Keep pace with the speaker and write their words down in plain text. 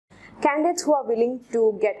Candidates who are willing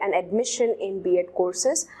to get an admission in B.Ed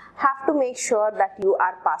courses have to make sure that you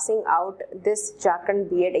are passing out this Jharkhand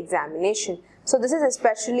B.Ed examination. So this is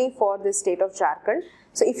especially for the state of Jharkhand.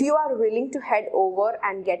 So if you are willing to head over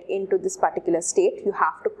and get into this particular state, you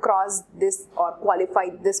have to cross this or qualify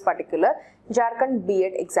this particular Jharkhand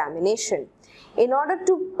B.Ed examination. In order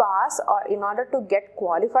to pass or in order to get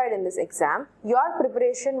qualified in this exam, your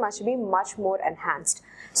preparation must be much more enhanced.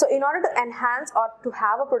 So in order to enhance or to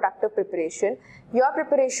have a productive preparation, your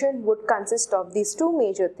preparation would consist of these two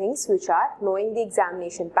major things, which are knowing the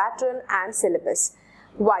examination pattern and syllabus.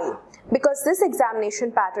 Why? Because this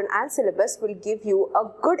examination pattern and syllabus will give you a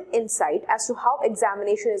good insight as to how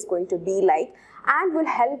examination is going to be like and will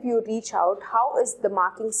help you reach out how is the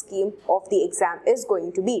marking scheme of the exam is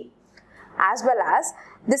going to be. As well as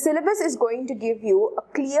the syllabus is going to give you a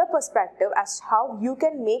clear perspective as to how you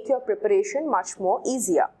can make your preparation much more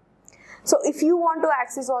easier. So if you want to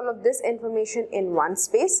access all of this information in one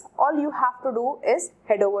space, all you have to do is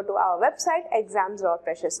head over to our website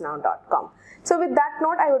exams.freshersnow.com. So with that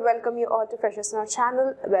note, I would welcome you all to Freshers Now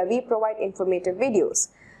channel where we provide informative videos.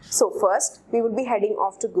 So first, we will be heading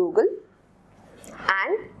off to Google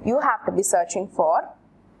and you have to be searching for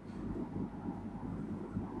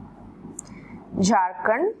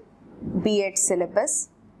Jharkhand B.Ed Syllabus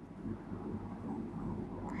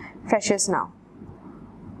Freshers Now.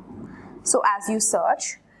 So as you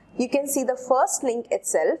search, you can see the first link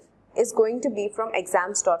itself is going to be from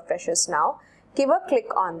exams.freshersnow. Give a click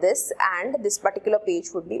on this and this particular page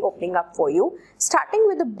would be opening up for you. Starting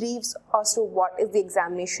with the briefs as to what is the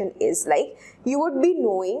examination is like, you would be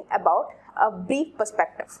knowing about a brief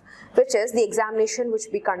perspective, which is the examination which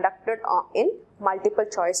will be conducted in multiple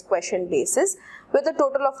choice question basis with a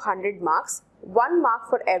total of 100 marks, 1 mark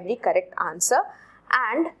for every correct answer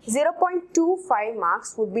and 0.25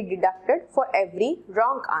 marks would be deducted for every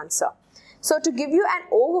wrong answer. So to give you an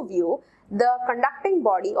overview, the conducting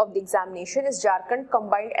body of the examination is Jharkhand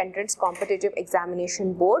Combined Entrance Competitive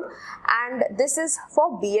Examination Board and this is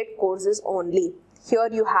for B.Ed courses only. Here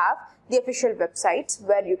you have the official websites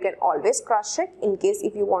where you can always cross-check in case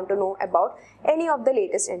if you want to know about any of the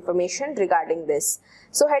latest information regarding this.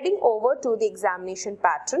 So heading over to the examination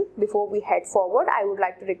pattern, before we head forward, I would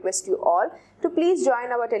like to request you all to please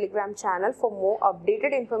join our Telegram channel for more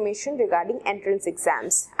updated information regarding entrance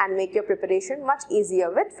exams and make your preparation much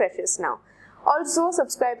easier with Freshers Now. Also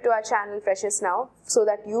subscribe to our channel Freshers Now so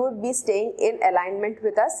that you would be staying in alignment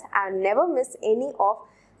with us and never miss any of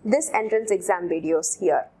this entrance exam videos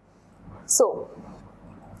here. So,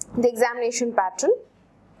 the examination pattern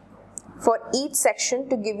for each section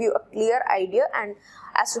to give you a clear idea and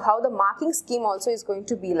as to how the marking scheme also is going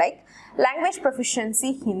to be like. Language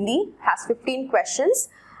proficiency Hindi has 15 questions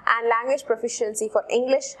and language proficiency for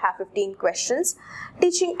English have 15 questions.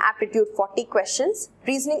 Teaching aptitude 40 questions,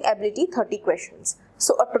 reasoning ability 30 questions.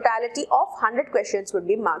 So, a totality of 100 questions would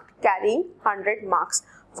be marked, carrying 100 marks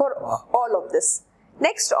for all of this.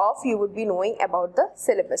 Next off, you would be knowing about the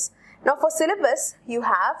syllabus. Now for syllabus, you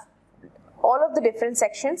have all of the different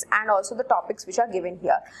sections and also the topics which are given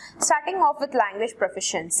here. Starting off with language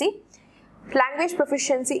proficiency. Language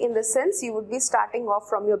proficiency in the sense you would be starting off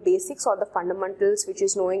from your basics or the fundamentals, which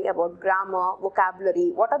is knowing about grammar, vocabulary,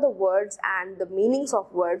 what are the words and the meanings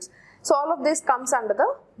of words. So all of this comes under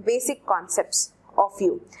the basic concepts of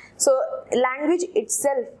you. So language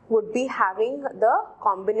itself would be having the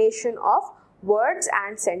combination of words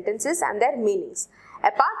and sentences and their meanings.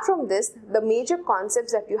 Apart from this, the major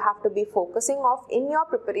concepts that you have to be focusing of in your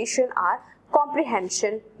preparation are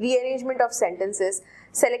comprehension, rearrangement of sentences,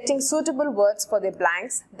 selecting suitable words for the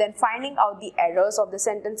blanks, then finding out the errors of the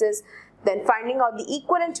sentences, then finding out the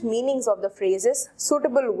equivalent meanings of the phrases,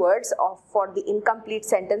 suitable words for the incomplete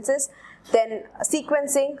sentences, then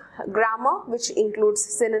sequencing, grammar, which includes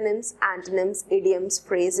synonyms, antonyms, idioms,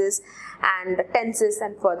 phrases and tenses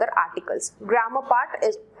and further articles. Grammar part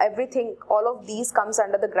is everything, all of these comes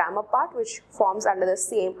under the grammar part, which forms under the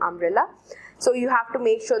same umbrella. So you have to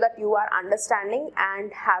make sure that you are understanding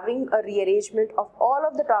and having a rearrangement of all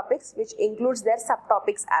of the topics, which includes their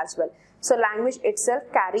subtopics as well. So language itself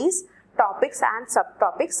carries topics and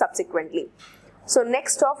subtopics subsequently. So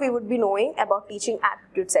next off, we would be knowing about teaching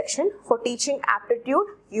aptitude section. For teaching aptitude,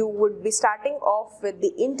 you would be starting off with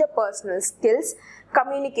the interpersonal skills,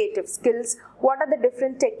 communicative skills, what are the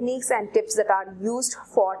different techniques and tips that are used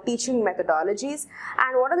for teaching methodologies,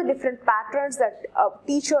 and what are the different patterns that a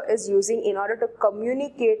teacher is using in order to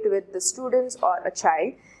communicate with the students or a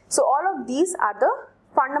child. So all of these are the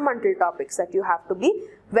fundamental topics that you have to be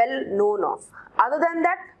well known of. Other than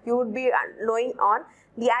that, you would be knowing on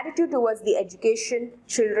the attitude towards the education,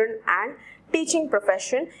 children and teaching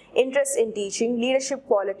profession, interest in teaching, leadership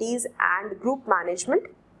qualities and group management,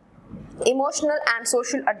 emotional and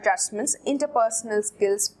social adjustments, interpersonal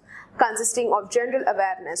skills consisting of general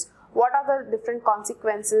awareness, what are the different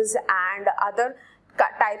consequences and other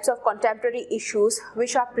types of contemporary issues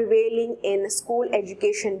which are prevailing in school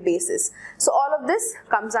education basis. So all of this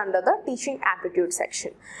comes under the teaching aptitude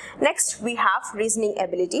section. Next we have reasoning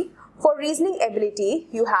ability. For reasoning ability,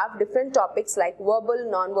 you have different topics like verbal,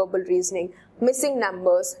 non-verbal reasoning, missing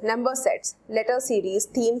numbers, number sets, letter series,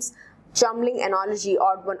 themes, jumbling, analogy,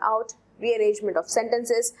 odd one out, rearrangement of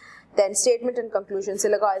sentences, then statement and conclusion,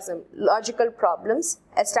 syllogism, logical problems,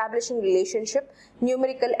 establishing relationship,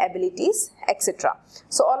 numerical abilities, etc.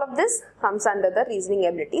 So all of this comes under the reasoning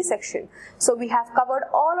ability section. So we have covered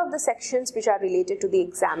all of the sections which are related to the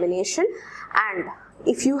examination, and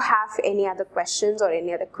if you have any other questions or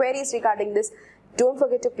any other queries regarding this, don't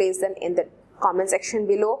forget to place them in the comment section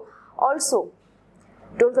below. Also,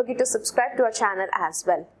 don't forget to subscribe to our channel as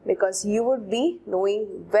well, because you would be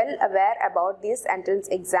knowing well aware about these entrance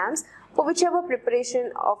exams for whichever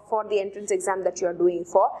preparation for the entrance exam that you are doing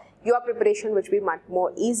for. Your preparation which will be much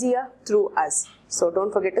more easier through us. So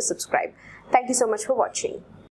don't forget to subscribe. Thank you so much for watching.